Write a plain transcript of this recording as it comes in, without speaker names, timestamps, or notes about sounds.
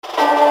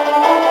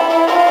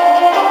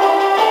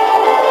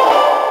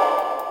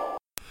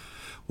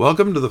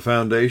Welcome to the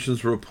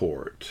Foundations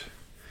Report.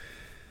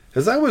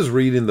 As I was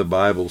reading the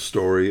Bible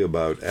story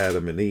about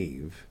Adam and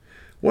Eve,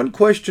 one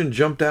question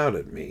jumped out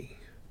at me.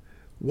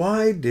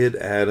 Why did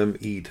Adam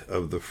eat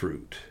of the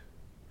fruit?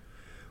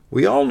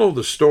 We all know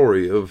the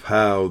story of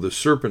how the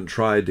serpent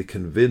tried to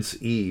convince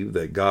Eve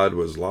that God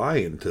was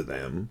lying to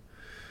them.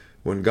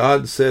 When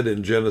God said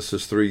in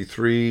Genesis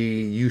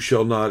 3:3, "You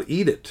shall not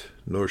eat it,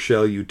 nor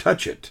shall you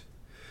touch it,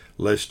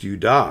 lest you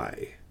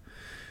die."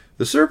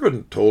 The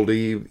serpent told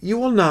Eve, "You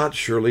will not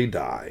surely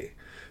die,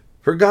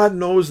 for God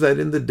knows that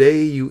in the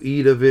day you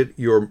eat of it,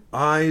 your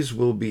eyes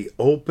will be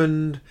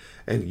opened,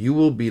 and you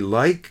will be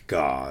like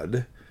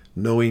God,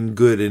 knowing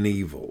good and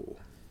evil."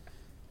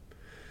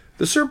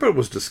 The serpent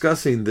was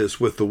discussing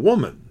this with the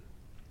woman,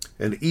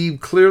 and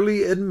Eve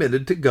clearly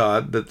admitted to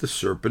God that the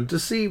serpent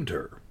deceived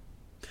her.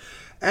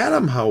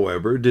 Adam,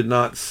 however, did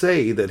not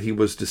say that he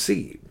was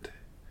deceived.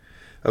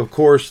 Of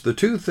course, the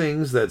two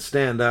things that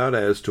stand out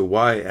as to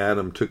why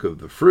Adam took of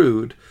the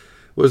fruit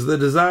was the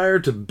desire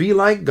to be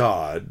like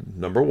God,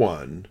 number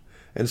one,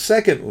 and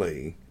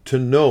secondly, to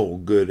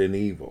know good and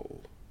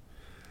evil.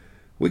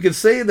 We could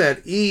say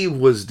that Eve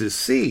was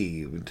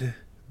deceived,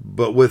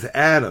 but with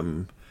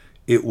Adam,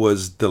 it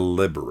was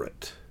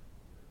deliberate.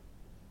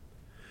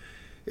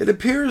 It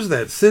appears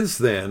that since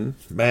then,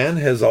 man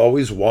has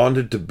always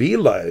wanted to be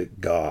like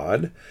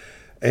God,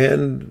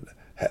 and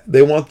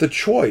they want the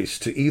choice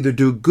to either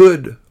do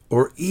good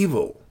or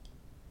evil.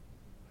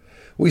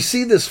 We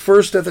see this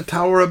first at the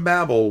Tower of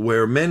Babel,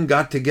 where men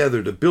got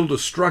together to build a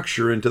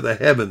structure into the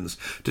heavens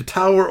to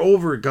tower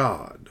over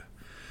God.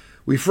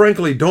 We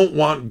frankly don't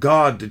want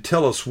God to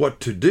tell us what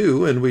to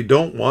do, and we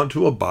don't want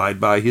to abide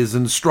by his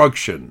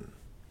instruction.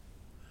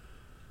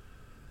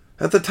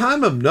 At the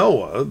time of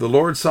Noah, the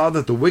Lord saw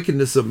that the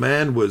wickedness of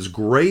man was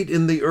great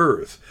in the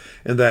earth,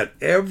 and that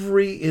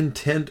every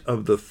intent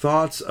of the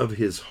thoughts of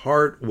his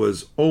heart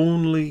was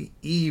only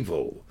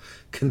evil,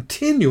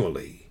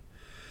 continually.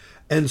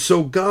 And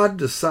so God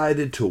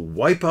decided to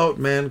wipe out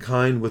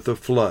mankind with a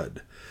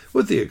flood,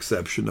 with the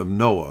exception of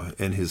Noah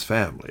and his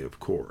family, of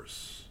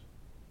course.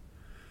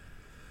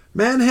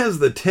 Man has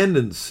the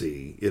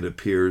tendency, it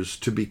appears,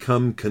 to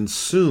become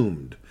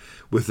consumed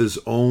with his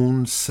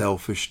own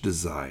selfish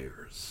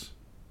desires.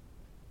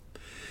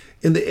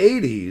 In the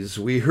 80s,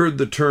 we heard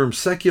the term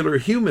secular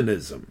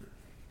humanism.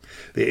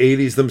 The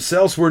 80s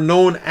themselves were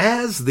known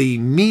as the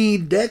me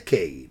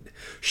decade,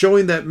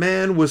 showing that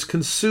man was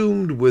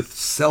consumed with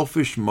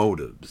selfish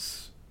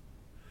motives.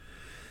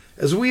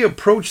 As we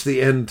approach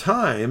the end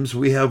times,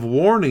 we have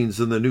warnings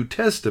in the New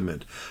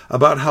Testament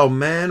about how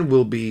man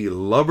will be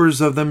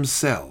lovers of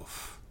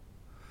themselves,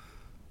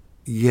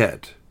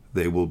 yet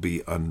they will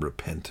be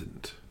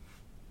unrepentant.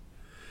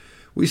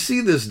 We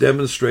see this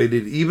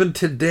demonstrated even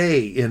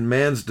today in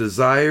man's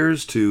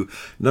desires to,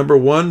 number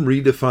one,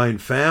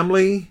 redefine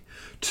family,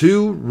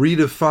 two,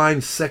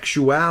 redefine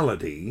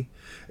sexuality,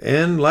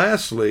 and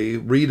lastly,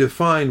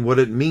 redefine what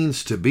it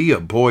means to be a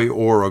boy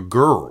or a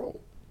girl.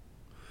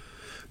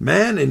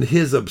 Man, in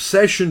his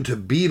obsession to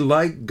be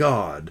like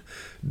God,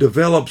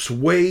 develops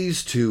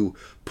ways to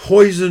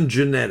poison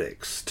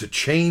genetics, to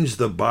change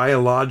the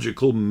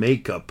biological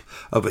makeup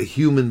of a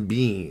human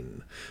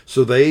being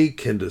so they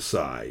can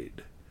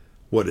decide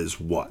what is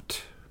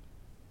what.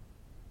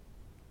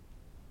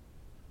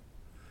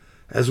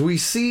 As we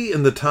see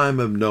in the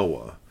time of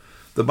Noah,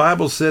 the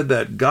Bible said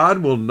that God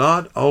will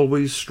not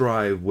always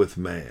strive with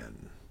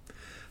man.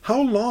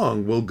 How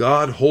long will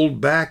God hold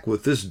back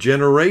with this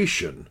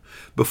generation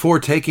before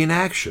taking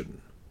action?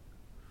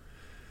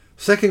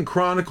 2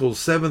 Chronicles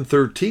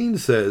 7:13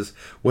 says,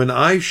 "When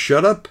I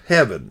shut up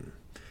heaven,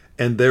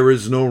 and there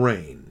is no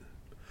rain,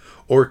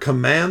 or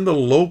command the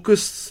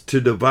locusts to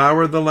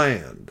devour the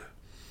land,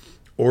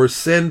 or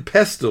send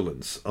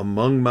pestilence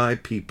among my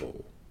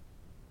people."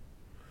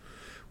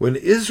 When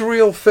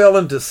Israel fell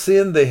into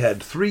sin, they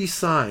had three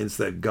signs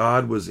that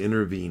God was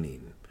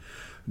intervening: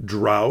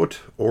 drought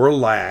or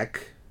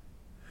lack,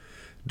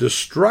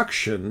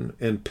 destruction,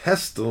 and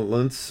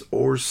pestilence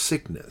or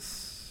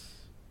sickness.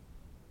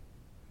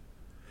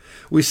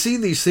 We see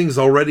these things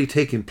already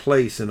taking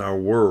place in our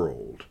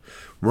world.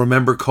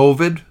 Remember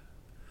COVID?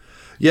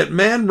 Yet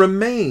man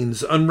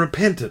remains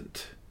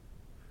unrepentant.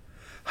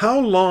 How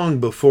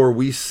long before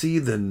we see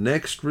the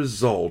next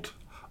result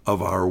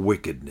of our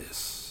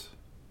wickedness?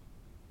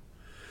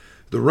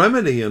 The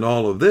remedy in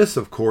all of this,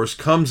 of course,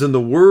 comes in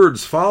the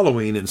words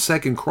following in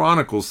 2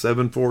 Chronicles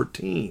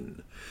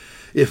 7:14.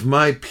 "If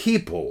my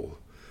people,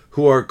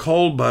 who are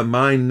called by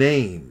my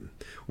name,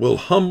 will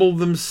humble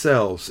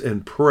themselves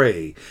and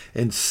pray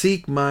and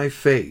seek my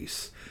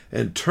face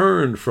and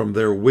turn from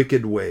their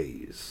wicked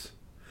ways."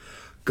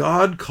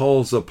 God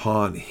calls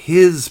upon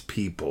his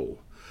people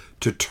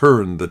to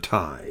turn the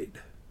tide.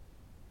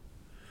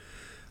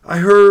 I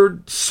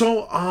heard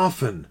so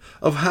often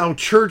of how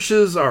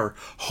churches are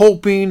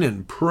hoping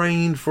and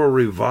praying for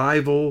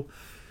revival,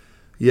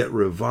 yet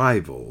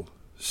revival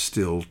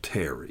still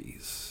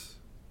tarries.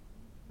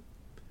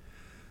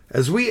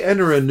 As we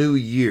enter a new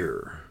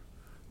year,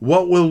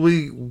 what will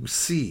we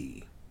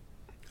see?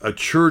 A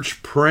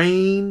church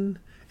praying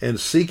and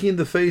seeking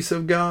the face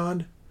of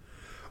God?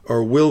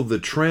 Or will the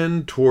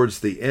trend towards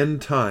the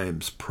end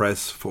times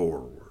press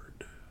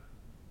forward?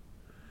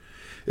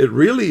 It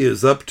really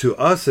is up to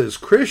us as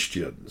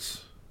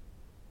Christians.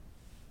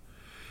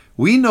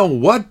 We know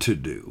what to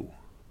do,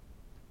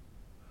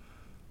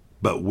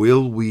 but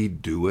will we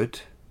do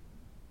it?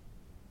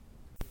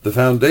 The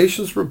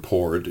Foundation's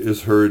report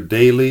is heard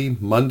daily,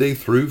 Monday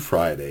through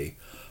Friday,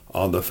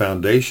 on the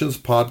Foundation's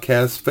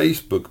podcast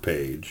Facebook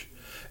page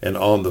and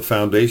on the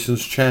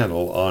Foundation's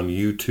channel on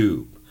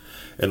YouTube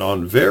and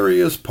on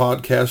various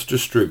podcast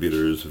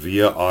distributors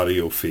via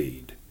audio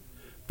feed.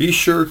 Be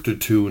sure to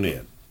tune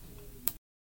in.